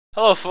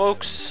Hello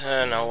folks,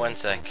 no, one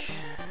sec.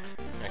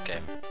 Okay.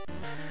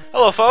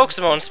 Hello folks,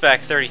 I'm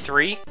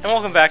OwnSpec33, and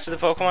welcome back to the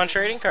Pokemon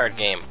Trading Card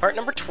Game, part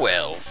number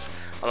 12.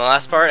 On the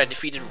last part, I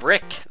defeated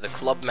Rick, the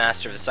club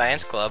master of the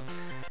Science Club,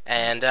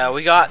 and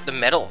we got the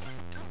medal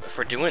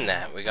for doing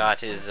that. We got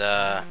his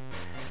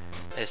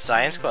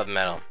Science Club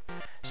medal.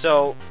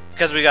 So,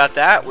 because we got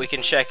that, we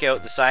can check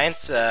out the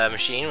Science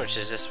machine, which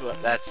is this one.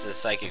 That's the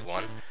Psychic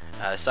one.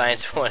 The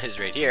Science one is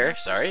right here,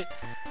 sorry.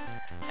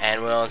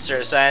 And we'll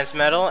insert a Science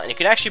Medal, and you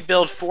can actually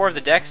build 4 of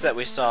the decks that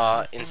we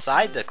saw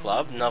inside the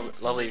club.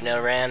 Lovely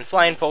Nidoran,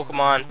 Flying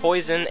Pokemon,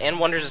 Poison, and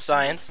Wonders of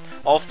Science.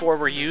 All 4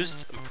 were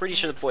used. I'm pretty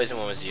sure the Poison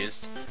one was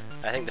used.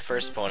 I think the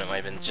first opponent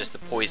might have been just the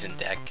Poison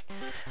deck.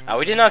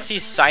 We did not see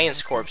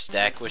Science Corp's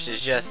deck, which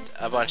is just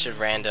a bunch of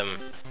random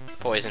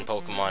Poison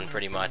Pokemon,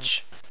 pretty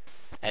much.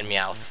 And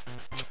Meowth.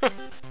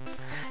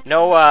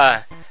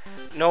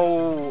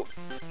 No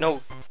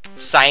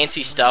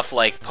sciencey stuff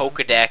like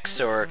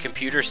Pokedex or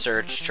computer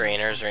search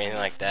trainers or anything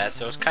like that,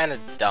 so it's kind of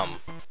dumb.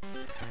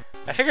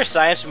 I figure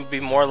science would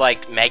be more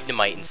like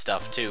Magnemite and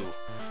stuff too.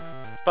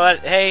 But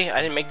hey,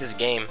 I didn't make this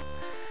game.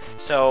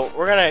 So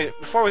we're gonna,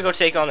 before we go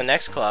take on the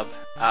next club,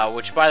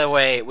 which by the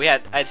way, I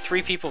had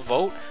 3 people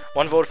vote.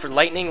 1 voted for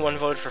Lightning, 1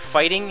 voted for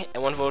Fighting,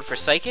 and 1 voted for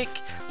Psychic.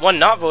 1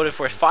 not voted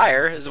for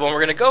Fire is the one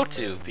we're gonna go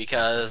to,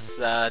 because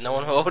no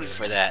one voted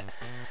for that.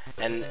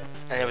 And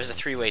it was a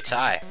 3-way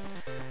tie.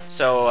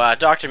 So,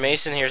 Dr.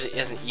 Mason here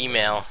has an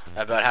email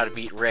about how to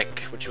beat Rick,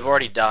 which we've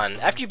already done.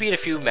 After you beat a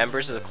few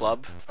members of the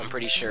club, I'm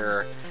pretty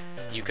sure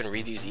you can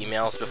read these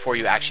emails before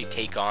you actually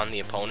take on the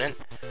opponent.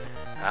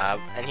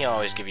 And he'll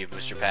always give you a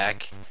booster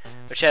pack,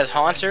 which has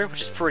Haunter,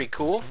 which is pretty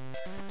cool.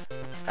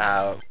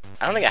 I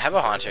don't think I have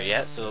a Haunter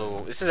yet,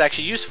 so this is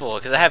actually useful,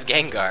 because I have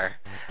Gengar.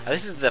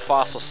 This is the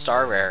Fossil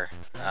Star Rare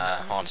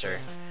Haunter,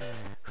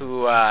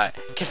 who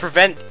can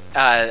prevent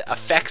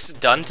effects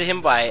done to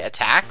him by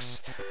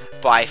attacks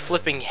by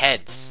flipping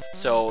heads.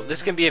 So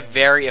this can be a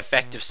very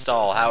effective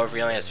stall, however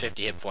he only has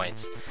 50 hit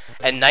points.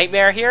 And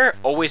Nightmare here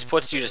always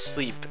puts you to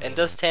sleep and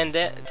does 10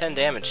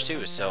 damage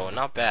too, so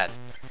not bad.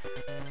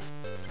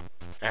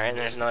 Alright, and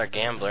there's another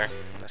Gambler.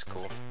 That's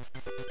cool.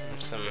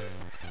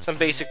 Some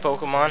basic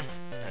Pokemon.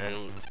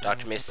 And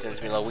Dr. Mason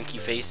sends me a little winky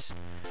face.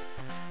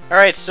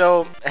 Alright,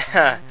 so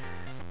we're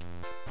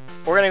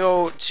gonna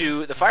go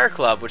to the Fire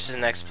Club, which is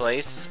the next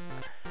place,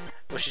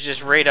 which is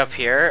just right up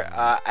here.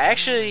 I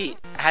actually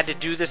had to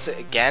do this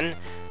again.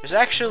 There's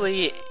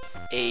actually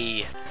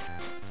a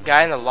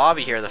guy in the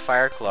lobby here, the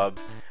Fire Club,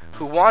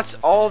 who wants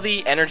all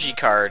the energy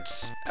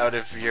cards out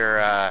of your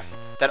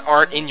that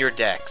aren't in your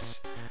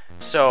decks.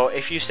 So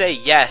if you say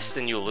yes,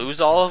 then you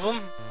lose all of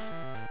them.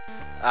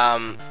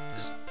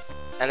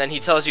 And then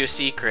he tells you a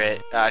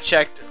secret.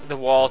 Check the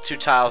wall 2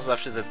 tiles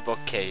left of the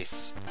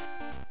bookcase.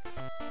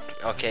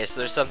 Okay, so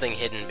there's something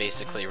hidden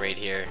basically right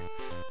here.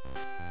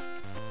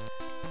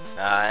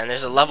 And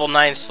there's a level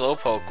 9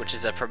 Slowpoke, which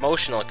is a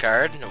promotional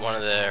card, one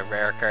of the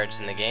rare cards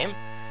in the game.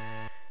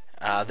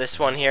 This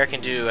one here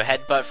can do a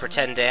headbutt for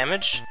 10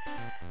 damage,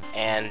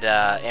 and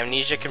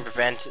Amnesia can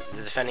prevent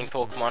the defending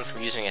Pokemon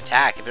from using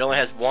attack. If it only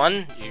has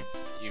 1,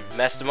 you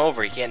messed him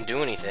over, he can't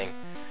do anything.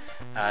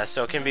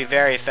 So it can be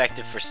very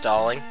effective for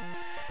stalling.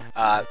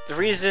 The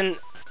reason...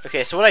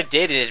 Okay, so what I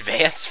did in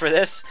advance for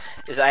this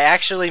is I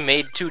actually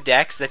made 2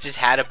 decks that just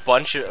had a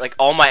bunch of, like,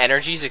 all my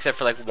energies except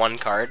for, like, 1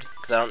 card,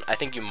 because I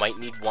think you might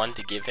need 1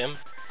 to give him.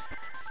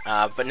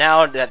 But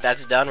now that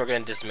that's done, we're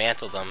going to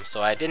dismantle them.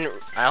 So I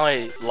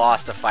only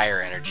lost a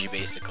fire energy,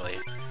 basically.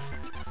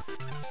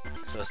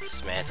 So let's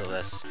dismantle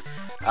this.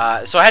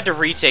 So I had to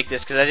retake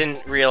this because I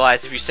didn't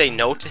realize if you say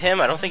no to him,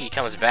 I don't think he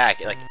comes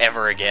back, like,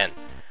 ever again.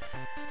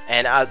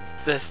 And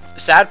the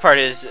sad part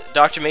is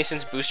Dr.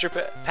 Mason's booster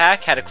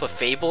pack had a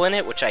Clefable in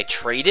it, which I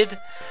traded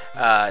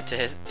to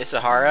his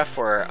Isahara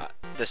for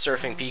the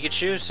Surfing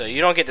Pikachu, so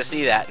you don't get to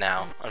see that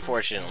now,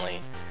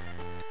 unfortunately.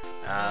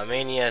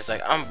 Mania is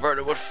like, I'm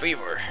burning with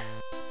fever.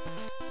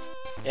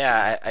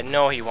 Yeah, I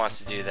know he wants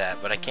to do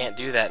that, but I can't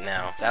do that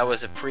now. That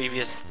was a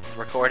previous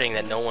recording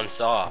that no one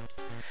saw.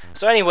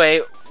 So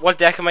anyway, what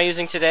deck am I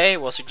using today?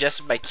 Well,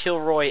 suggested by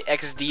Kilroy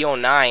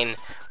XD09,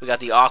 we got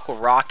the Aqua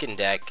Rockin'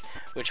 deck,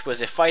 which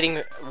was a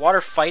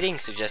water fighting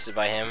suggested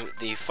by him.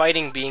 The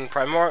fighting being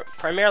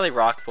primarily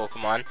rock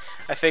Pokemon.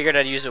 I figured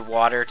I'd use a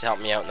water to help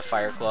me out in the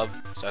Fire Club,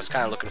 so I was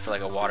kind of looking for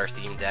like a water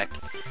themed deck.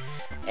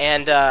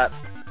 And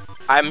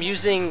I'm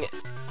using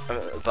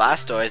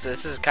Blastoise.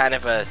 This is kind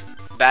of a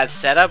bad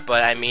setup,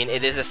 but I mean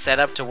it is a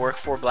setup to work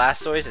for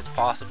Blastoise. It's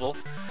possible.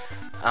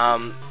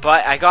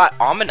 But I got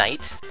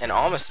Ammonite and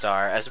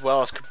Amistar, as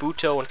well as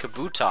Kabuto and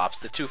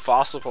Kabutops, the 2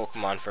 fossil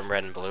Pokemon from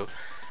Red and Blue.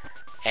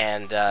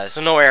 And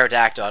so no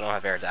Aerodactyl. I don't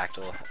have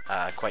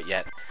Aerodactyl quite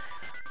yet.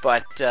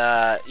 But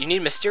you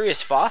need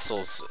mysterious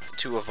fossils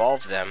to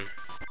evolve them,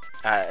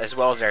 as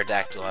well as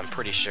Aerodactyl, I'm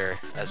pretty sure,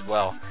 as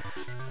well.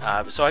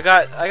 So I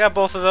got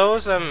both of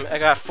those. I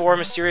got 4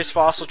 mysterious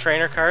fossil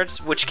trainer cards,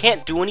 which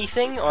can't do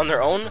anything on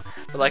their own.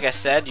 But like I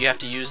said, you have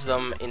to use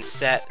them in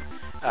set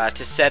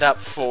to set up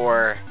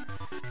for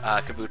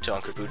Kabuto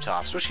and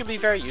Kabutops, which can be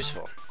very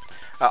useful.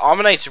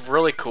 Omanyte's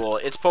really cool.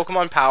 Its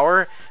Pokemon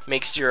power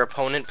makes your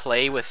opponent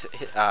play with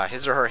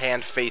his or her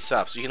hand face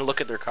up, so you can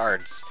look at their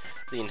cards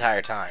the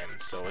entire time.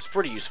 So it's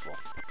pretty useful.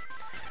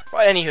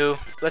 Well, anywho,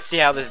 let's see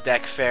how this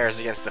deck fares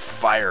against the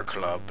Fire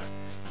Club.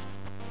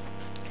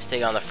 Let's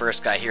take on the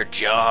first guy here,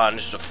 John.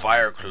 This is the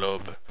Fire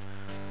Club.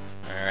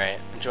 Alright,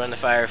 join the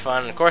fire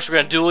fun. Of course, we're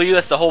going to duel you.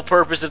 That's the whole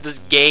purpose of this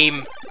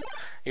game.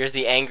 Here's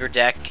the Anger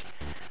deck.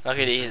 Look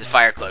at his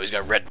Fire Club. He's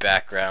got a red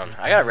background.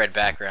 I got a red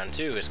background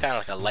too. It's kind of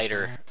like a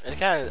lighter, it's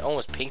kind of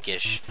almost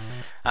pinkish.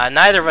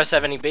 Neither of us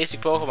have any basic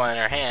Pokemon in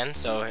our hand,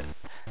 so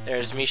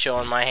there's me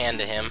showing my hand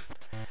to him.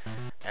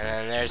 And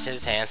then there's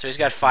his hand. So he's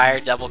got Fire,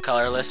 double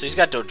colorless. So he's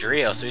got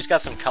Doduo. So he's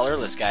got some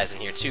colorless guys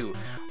in here too,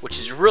 which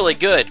is really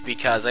good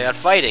because I got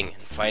Fighting.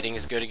 And Fighting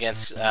is good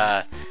against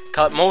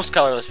most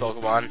colorless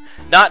Pokemon.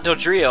 Not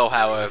Doduo,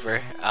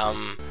 however.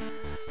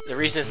 The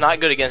reason it's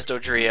not good against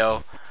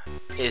Doduo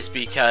is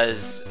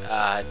because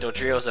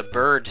Doduo is a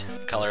bird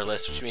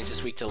colorless, which means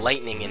it's weak to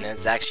lightning, and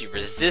it's actually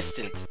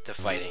resistant to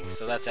fighting,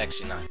 so that's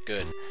actually not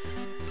good.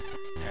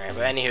 Alright,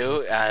 but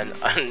anywho,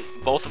 and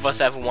both of us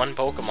have one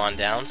Pokemon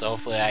down, so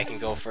hopefully I can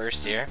go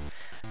first here.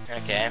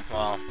 Okay,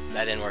 well,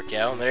 that didn't work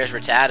out. There's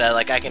Rattata.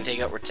 Like, I can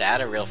take out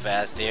Rattata real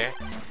fast here.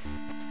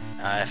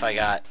 If I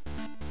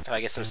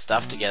get some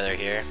stuff together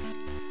here.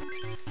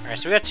 Alright,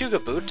 so we got two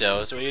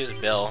Kabutos, so we'll use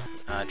Bill.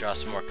 Draw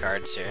some more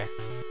cards here.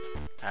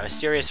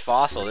 Mysterious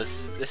Fossil.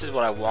 This is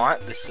what I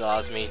want. This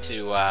allows me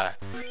to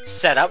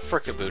set up for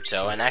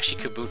Kabuto and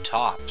actually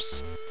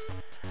Kabutops.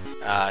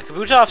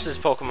 Kabutops is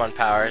Pokemon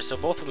powers, so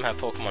both of them have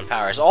Pokemon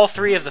powers. All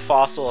three of the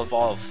Fossil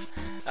Evolve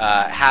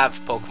have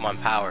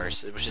Pokemon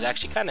powers, which is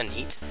actually kind of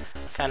neat.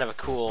 Kind of a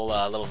cool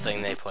little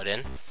thing they put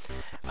in.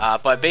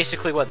 But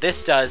basically what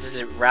this does is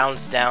it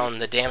rounds down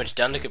the damage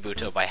done to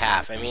Kabuto by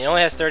half. I mean, it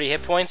only has 30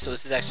 hit points, so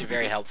this is actually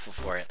very helpful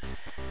for it.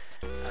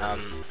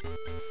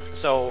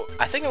 So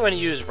I think I'm going to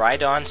use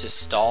Rhydon to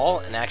stall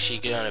and actually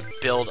going to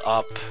build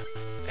up.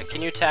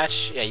 Can you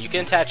attach? Yeah, you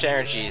can attach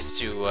energies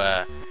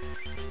to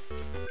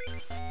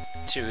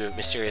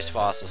Mysterious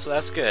Fossil, so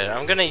that's good.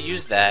 I'm going to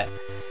use that,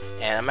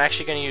 and I'm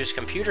actually going to use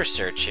Computer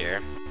Search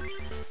here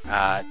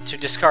to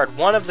discard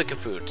one of the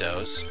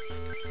Kabutos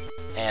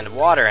and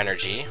Water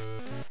Energy.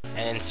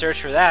 And in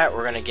search for that,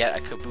 we're going to get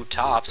a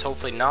Kabutops,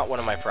 hopefully not one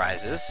of my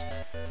prizes,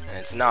 and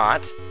it's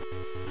not.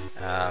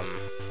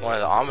 One of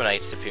the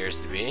Omanytes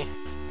appears to be,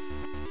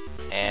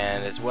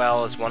 and as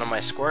well as one of my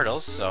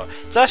Squirtles. So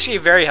it's actually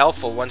very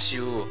helpful once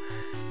you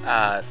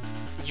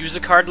use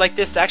a card like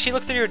this to actually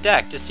look through your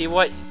deck to see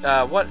what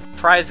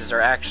prizes are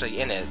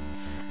actually in it,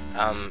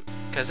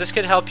 because this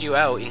could help you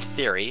out in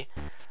theory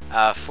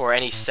for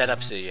any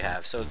setups that you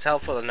have. So it's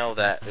helpful to know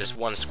that there's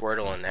one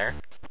Squirtle in there.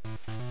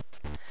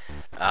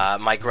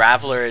 My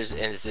Graveler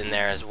is in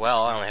there as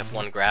well. I only have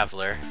one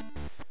Graveler.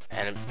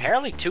 And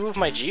apparently two of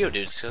my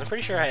Geodudes, because I'm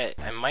pretty sure I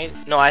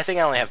might... No, I think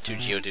I only have two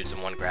Geodudes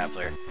and one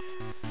Graveler.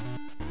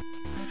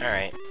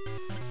 Alright.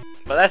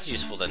 But that's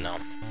useful to know.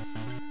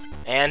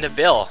 And a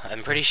Bill.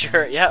 I'm pretty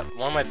sure... Yeah,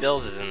 one of my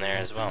Bills is in there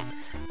as well.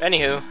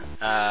 Anywho,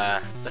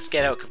 let's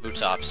get out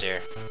Kabutops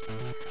here.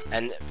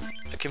 And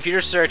a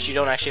Computer Search, you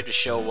don't actually have to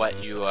show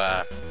what you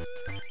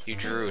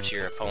drew to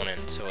your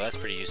opponent, so that's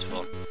pretty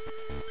useful.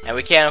 And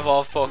we can't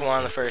evolve Pokemon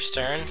on the first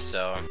turn,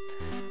 so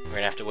we're going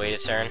to have to wait a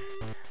turn.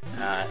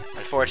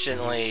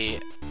 Unfortunately,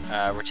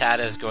 Rattata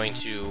is going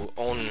to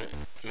own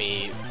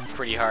me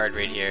pretty hard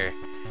right here.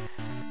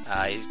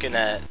 He's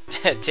gonna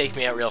take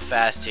me out real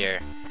fast here.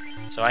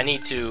 So I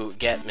need to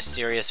get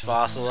Mysterious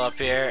Fossil up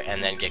here,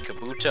 and then get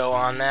Kabuto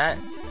on that.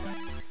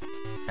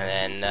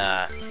 And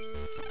then,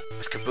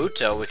 with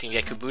Kabuto, we can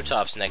get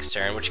Kabutops next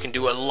turn, which can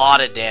do a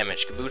lot of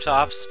damage.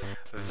 Kabutops,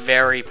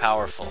 very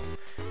powerful.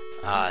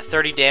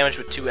 30 damage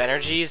with 2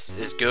 energies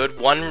is good.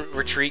 1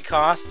 retreat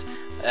cost.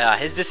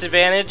 His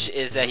disadvantage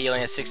is that he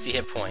only has 60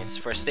 hit points.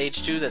 For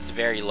stage 2, that's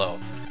very low.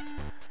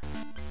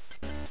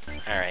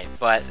 Alright,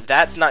 but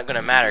that's not going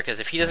to matter,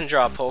 because if he doesn't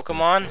draw a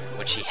Pokemon,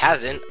 which he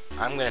hasn't,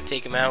 I'm going to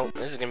take him out.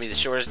 This is going to be the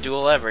shortest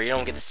duel ever. You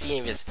don't get to see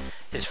his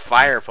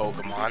fire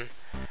Pokemon,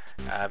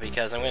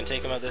 because I'm going to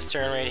take him out this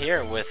turn right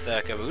here with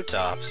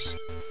Kabutops.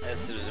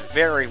 This was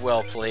very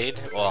well played.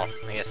 Well,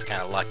 I guess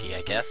kind of lucky,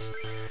 I guess.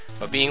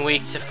 But being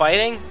weak to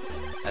fighting,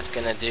 that's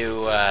going to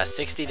do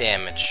 60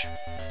 damage.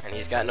 And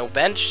he's got no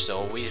bench,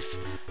 so we've...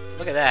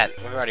 Look at that.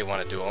 We already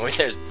won a duel.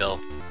 There's Bill.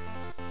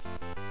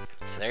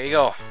 So there you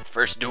go.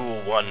 First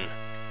duel won.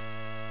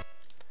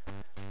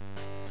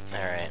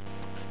 Alright.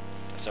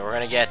 So we're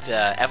going to get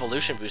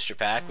Evolution Booster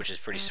Pack, which is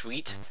pretty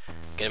sweet.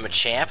 Get a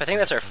Machamp. I think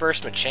that's our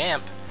first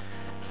Machamp.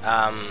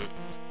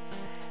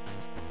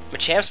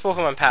 Machamp's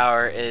Pokemon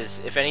power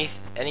is if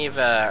any of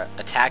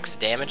attacks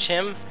damage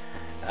him,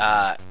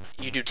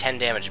 you do 10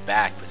 damage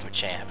back with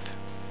Machamp.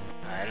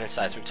 And then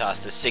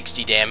Seismitoss does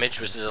 60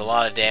 damage, which is a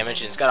lot of damage,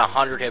 and it's got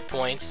 100 hit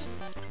points.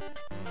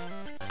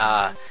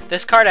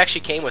 This card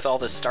actually came with all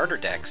the starter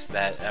decks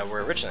that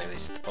were originally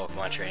released at the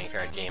Pokemon Trading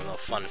Card Game. A little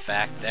fun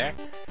fact there.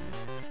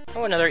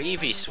 Oh, another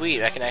Eevee.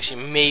 Sweet. I can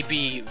actually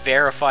maybe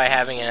verify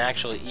having an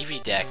actual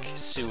Eevee deck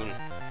soon.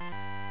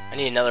 I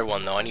need another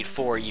one though. I need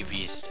 4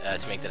 EVs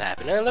to make that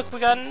happen. And look, we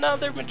got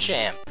another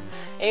Machamp.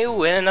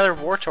 Ew, and another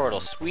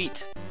Wartortle.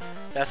 Sweet.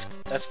 That's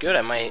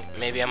good.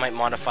 Maybe I might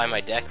modify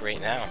my deck right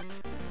now.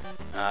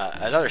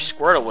 Another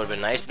Squirtle would have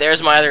been nice.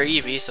 There's my other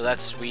Eevee, so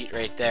that's sweet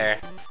right there.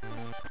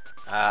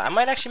 I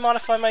might actually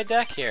modify my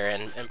deck here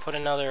and put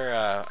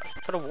another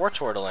put a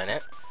Wartortle in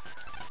it.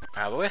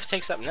 But we have to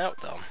take something out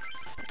though.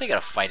 I'll take out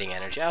a Fighting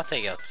Energy. I'll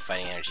take out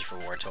Fighting Energy for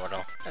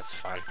Wartortle. That's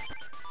fun.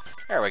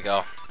 There we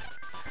go.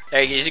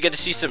 There you get to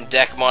see some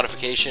deck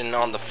modification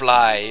on the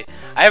fly.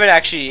 I gotta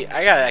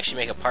actually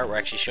make a part where I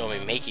actually show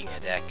me making a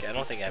deck. I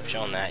don't think I've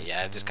shown that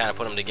yet. I just kind of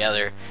put them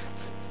together.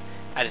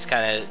 I just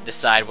kind of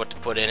decide what to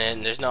put in it,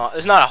 and there's not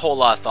a whole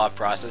lot of thought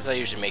process. I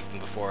usually make them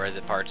before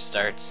the part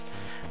starts.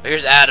 But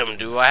here's Adam.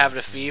 Do I have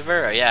the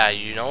fever? Yeah,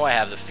 you know I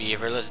have the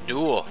fever. Let's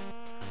duel.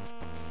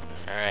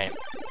 Alright.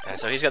 And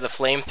so he's got the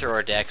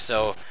Flamethrower deck,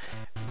 so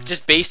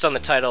just based on the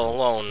title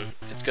alone,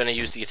 it's going to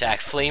use the attack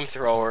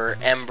Flamethrower,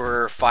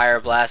 Ember, Fire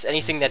Blast,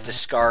 anything that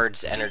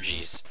discards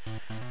energies.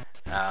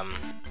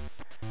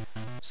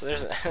 So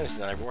there's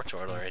another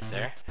Wartortle right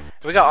there.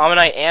 We got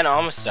Omanyte and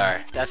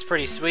Omastar. That's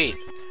pretty sweet.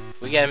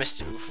 If we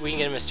can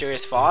get a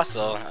Mysterious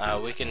Fossil,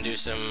 we can do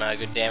some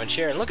good damage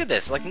here. And look at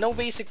this, like no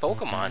basic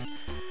Pokemon.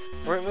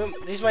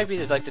 These might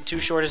be like the 2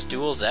 shortest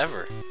duels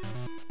ever.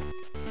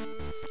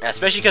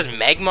 Especially because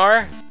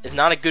Magmar is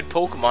not a good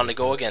Pokemon to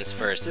go against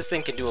first. This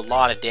thing can do a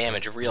lot of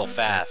damage real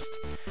fast.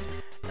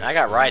 And I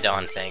got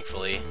Rhydon,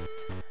 thankfully.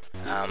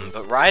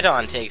 But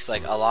Rhydon takes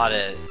like a lot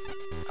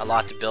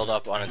to build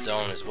up on its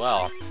own as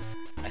well.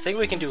 I think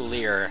we can do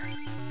Leer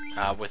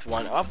with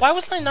one. Why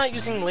wasn't I not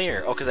using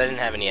Leer? Oh, because I didn't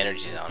have any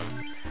energies on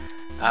him.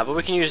 But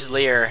we can use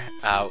Leer.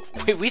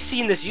 We've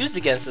seen this used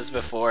against us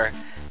before.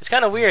 It's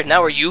kind of weird.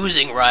 Now we're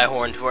using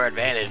Rhyhorn to our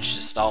advantage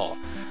to stall.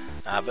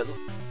 But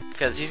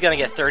because he's gonna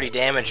get 30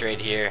 damage right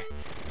here,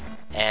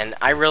 and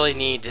I really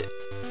need.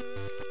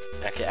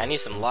 Okay, I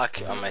need some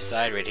luck on my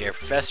side right here.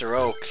 Professor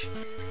Oak.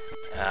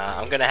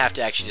 I'm gonna have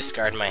to actually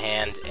discard my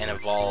hand and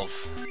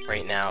evolve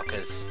right now,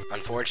 because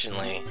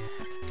unfortunately,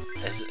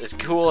 as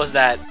cool as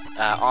that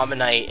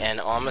Omanyte and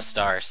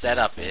Omastar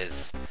setup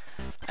is,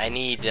 I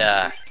need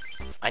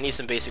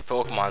some basic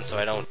Pokemon so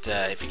I don't.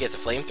 If he gets a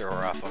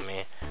Flamethrower off on me,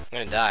 I'm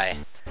gonna die.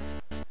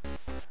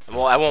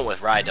 Well, I won't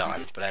with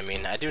Rhydon, but I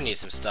mean, I do need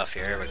some stuff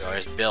here. Here we go.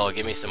 There's Bill.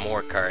 Give me some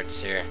more cards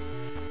here.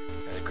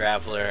 There's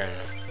Graveler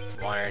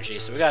and Water Energy.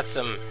 So we got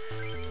some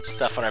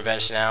stuff on our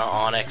bench now.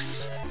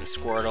 Onyx and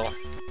Squirtle.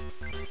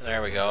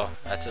 There we go.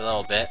 That's a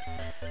little bit.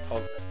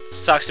 Oh,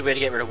 sucks that we had to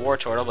get rid of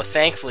Wartortle, but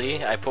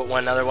thankfully I put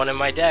another one in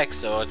my deck,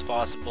 so it's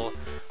possible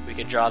we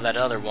could draw that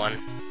other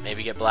one.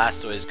 Maybe get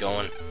Blastoise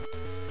going.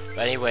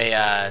 But anyway,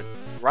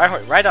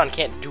 Rhydon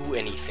can't do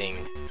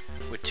anything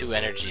with 2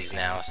 energies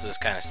now, so this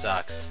kind of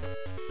sucks.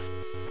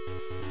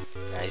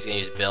 He's going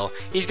to use Bill.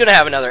 He's going to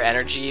have another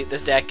energy.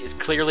 This deck is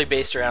clearly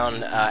based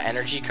around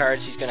energy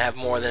cards. He's going to have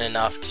more than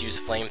enough to use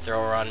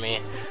Flamethrower on me.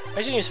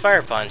 He's going to use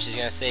Fire Punch. He's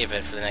going to save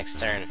it for the next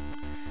turn.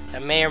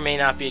 That may or may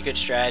not be a good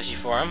strategy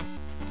for him.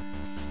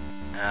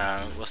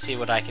 We'll see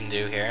what I can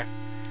do here.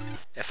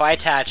 If I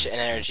attach an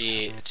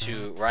energy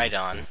to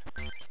Rhydon,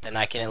 then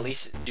I can at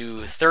least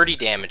do 30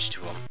 damage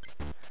to him.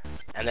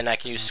 And then I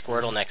can use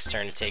Squirtle next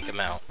turn to take him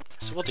out.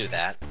 So we'll do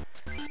that.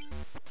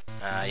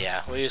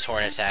 Yeah, we'll use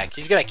Horn Attack.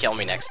 He's gonna kill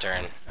me next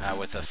turn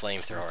with a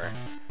Flamethrower.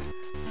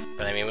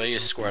 But I mean, we'll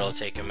use Squirtle to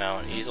take him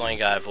out. He's only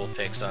got a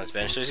Vulpix on his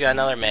bench, so he's got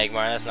another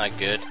Magmar. That's not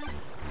good.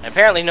 And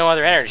apparently no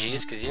other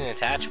energies, because he didn't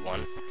attach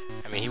one.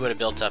 I mean, he would have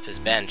built up his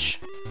bench.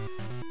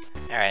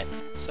 Alright,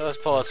 so let's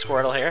pull out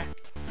Squirtle here.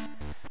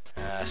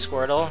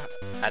 Squirtle.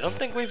 I don't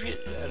think we've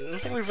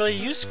really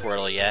used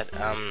Squirtle yet.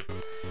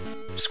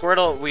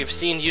 Squirtle we've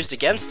seen used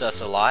against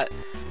us a lot,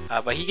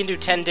 but he can do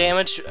 10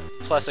 damage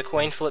plus a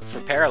coin flip for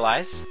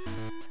Paralyze.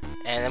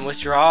 And then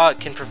Withdraw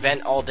can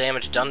prevent all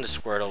damage done to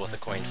Squirtle with a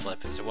coin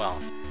flip as well.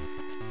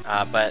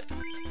 But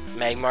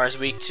Magmar is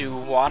weak to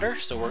water,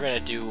 so we're going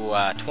to do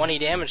 20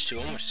 damage to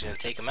him, which is going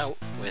to take him out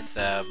with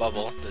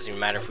Bubble. Doesn't even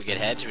matter if we get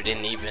hedged, we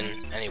didn't even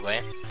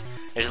anyway.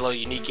 There's a little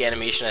unique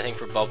animation, I think,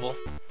 for Bubble.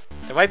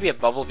 There might be a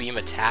Bubble Beam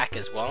attack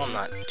as well, I'm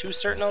not too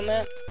certain on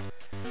that.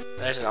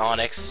 There's an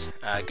Onyx,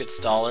 good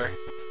staller.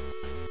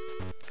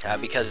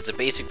 Because it's a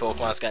basic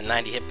Pokemon, it's got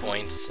 90 hit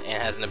points,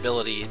 and has an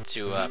ability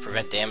to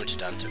prevent damage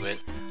done to it,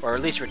 or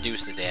at least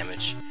reduce the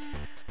damage.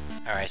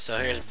 Alright, so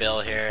here's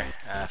Bill here,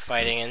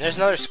 fighting, and there's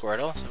another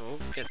Squirtle, so we'll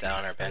get that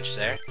on our bench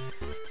there.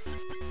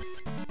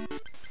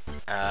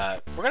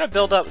 We're gonna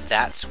build up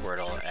that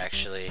Squirtle,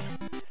 actually,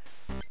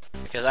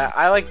 because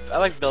I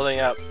like building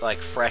up like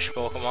fresh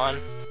Pokemon,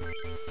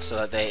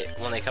 so that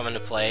when they come into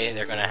play,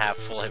 they're gonna have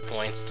full hit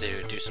points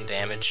to do some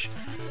damage.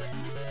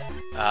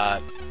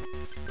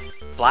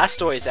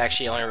 Blastoise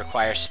actually only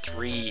requires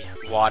 3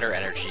 water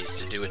energies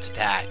to do its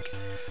attack,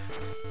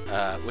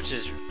 which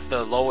is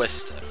the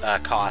lowest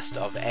cost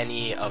of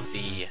any of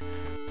the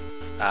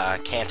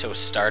Kanto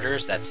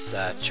starters. That's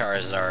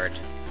Charizard,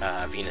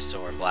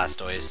 Venusaur, and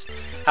Blastoise.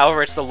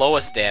 However, it's the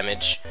lowest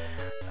damage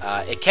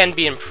It can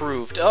be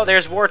improved. Oh,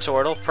 there's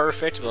Wartortle.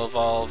 Perfect. We'll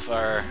evolve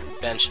our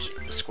benched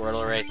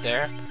Squirtle right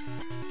there.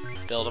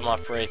 Build him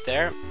up right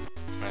there.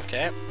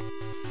 Okay.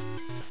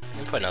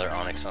 And put another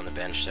Onix on the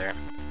bench there.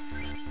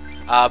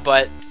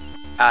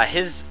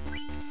 His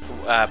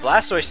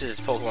Blastoise's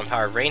Pokemon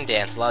power Rain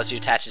Dance allows you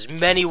to attach as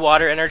many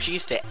water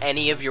energies to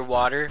any of your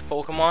water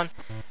Pokemon,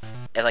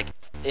 and, like,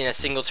 in a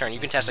single turn. You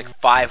can attach like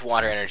 5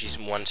 water energies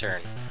in one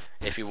turn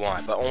if you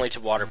want, but only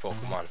to water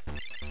Pokemon,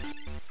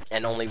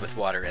 and only with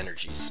water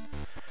energies.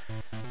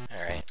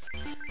 Alright.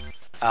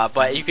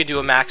 But you can do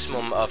a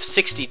maximum of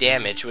 60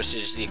 damage, which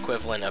is the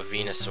equivalent of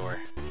Venusaur.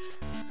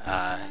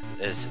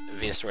 Is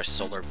Venusaur's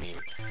Solar Beam.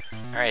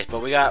 Alright,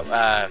 but we got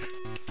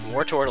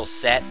Wartortle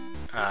set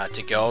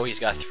to go. He's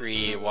got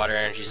 3 water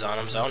energies on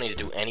him, so I don't need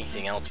to do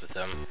anything else with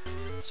him.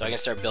 So I can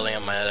start building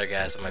up my other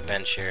guys on my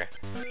bench here.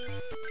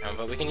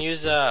 But we can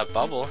use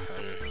Bubble,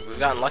 and we've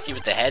gotten lucky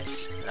with the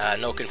heads.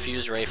 No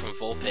Confuse Ray from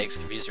Vulpix.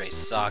 Confuse Ray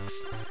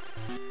sucks.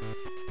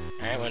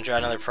 Alright, we're gonna draw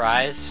another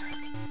prize.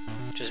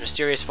 Which is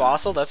Mysterious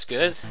Fossil, that's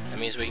good. That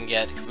means we can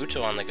get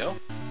Kabuto on the go.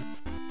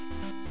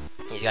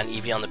 He's got an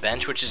Eevee on the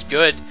bench, which is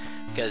good,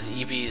 because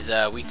Eevee's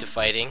weak to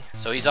fighting.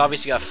 So he's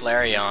obviously got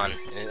Flareon.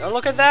 And, oh,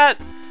 look at that!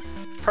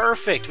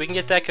 Perfect! We can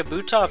get that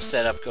Kabuto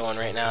setup going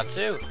right now,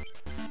 too.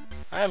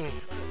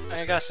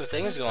 I got some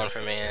things going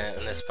for me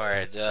in this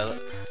part. Little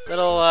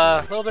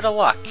bit of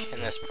luck in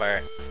this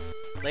part.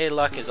 Lady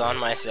Luck is on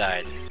my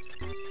side.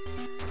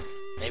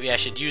 Maybe I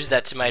should use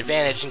that to my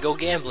advantage and go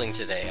gambling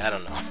today. I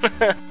don't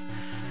know.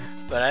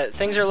 But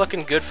things are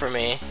looking good for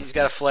me. He's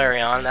got a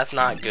Flareon. That's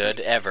not good,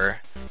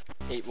 ever.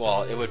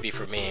 Well, it would be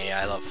for me.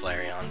 I love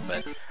Flareon,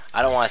 but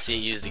I don't want to see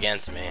it used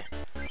against me.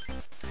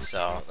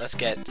 So, let's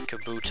get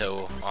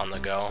Kabuto on the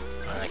go.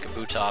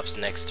 Kabutops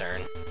next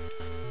turn.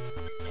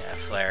 Yeah,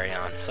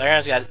 Flareon.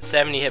 Flareon's got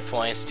 70 hit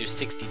points, do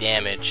 60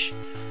 damage.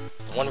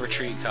 1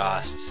 retreat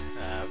cost.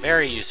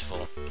 Very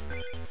useful.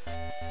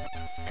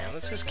 Yeah,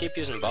 let's just keep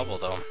using Bubble,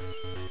 though.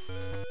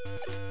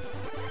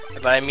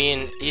 But I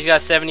mean, he's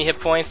got 70 hit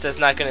points. That's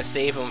not going to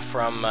save him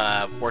from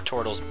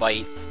Wartortle's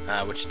Bite,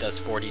 which does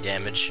 40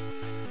 damage.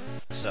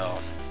 So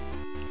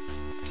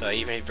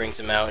even if he brings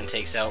him out and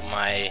takes out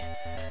my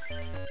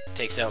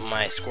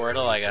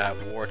Squirtle, I got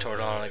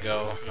Wartortle on the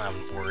go. I'm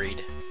not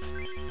worried.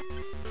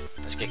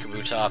 Let's get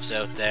Kabutops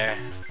out there.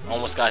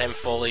 Almost got him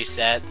fully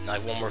set.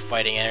 Like 1 more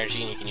fighting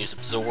energy, and you can use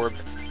Absorb.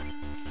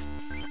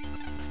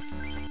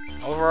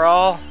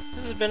 Overall,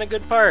 this has been a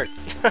good part.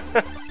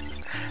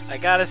 I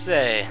gotta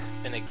say,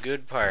 been a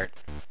good part.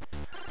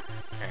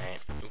 Alright,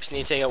 we just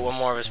need to take out 1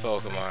 more of his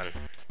Pokemon.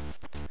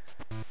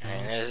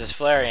 Alright, there's this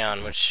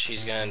Flareon, which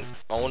he's gonna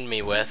own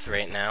me with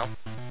right now.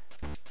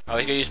 Oh,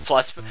 he's gonna use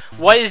plus.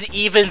 What is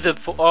even the.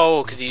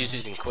 Oh, because he's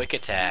using Quick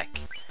Attack.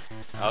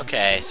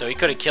 Okay, so he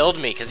could have killed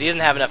me because he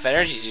doesn't have enough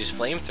energy to use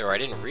Flamethrower. I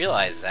didn't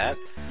realize that.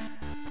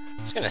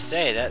 I was gonna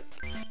say that.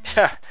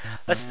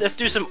 let's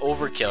do some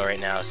overkill right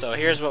now. So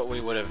here's what we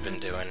would have been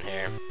doing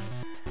here.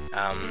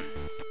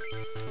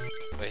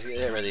 We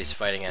get rid of these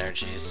fighting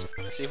energies.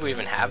 Let's see if we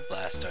even have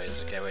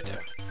Blastoise. Okay, we do.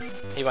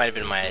 He might have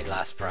been my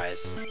last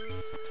prize.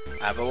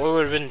 But what we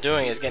would have been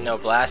doing is getting no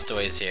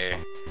Blastoise here.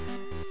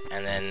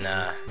 And then,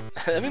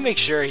 let me make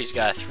sure he's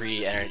got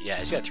 3 energy. Yeah,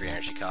 he's got 3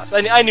 energy costs.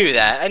 I knew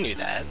that. I knew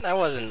that. I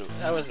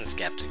wasn't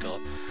skeptical.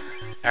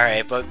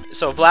 Alright, but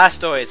so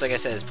Blastoise, like I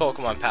said, is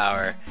Pokemon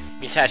power.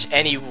 You can attach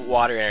any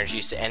water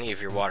energies to any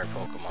of your water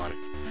Pokemon,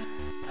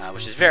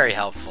 which is very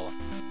helpful.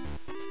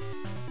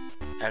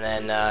 And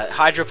then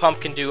Hydro Pump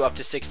can do up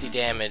to 60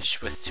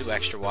 damage with 2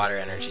 extra water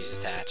energies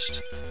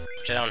attached,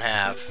 which I don't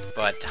have.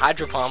 But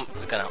Hydro Pump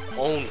is gonna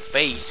own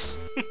face.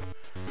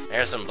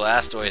 There's some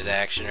Blastoise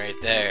action right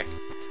there.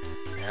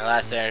 And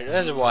last energy,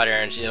 there's a water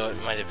energy, though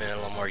it might have been a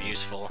little more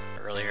useful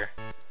earlier.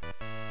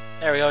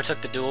 There we go.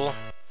 Took the duel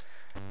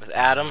with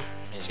Adam.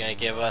 He's gonna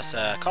give us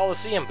a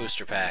Coliseum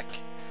booster pack.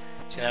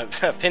 He's gonna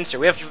have a Pinsir.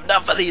 We have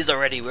enough of these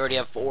already. We already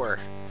have 4.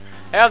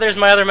 Oh, there's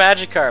my other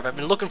Magikarp. I've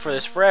been looking for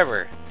this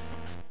forever.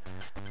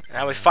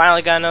 Now we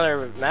finally got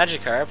another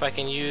Magikarp. I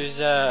can use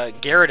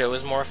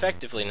Gyarados more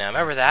effectively now.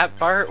 Remember that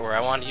part where I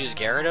wanted to use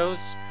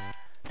Gyarados?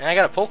 And I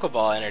got a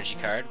Pokeball energy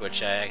card,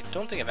 which I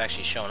don't think I've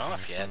actually shown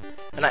off yet.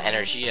 Not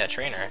energy,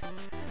 trainer.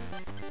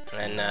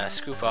 And then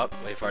Scoop Up.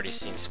 We've already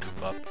seen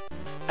Scoop Up.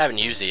 I haven't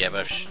used it yet,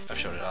 but I've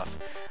showed it off.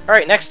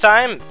 Alright, next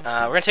time,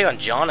 we're going to take on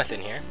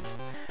Jonathan here.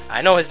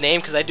 I know his name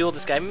because I dueled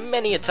this guy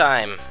many a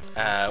time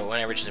when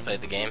I originally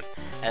played the game.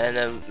 And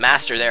then the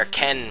master there,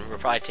 Ken, will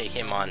probably take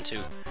him on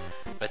too.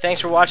 But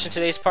thanks for watching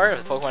today's part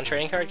of the Pokemon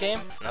Trading Card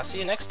game, and I'll see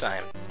you next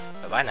time.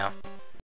 Bye-bye now.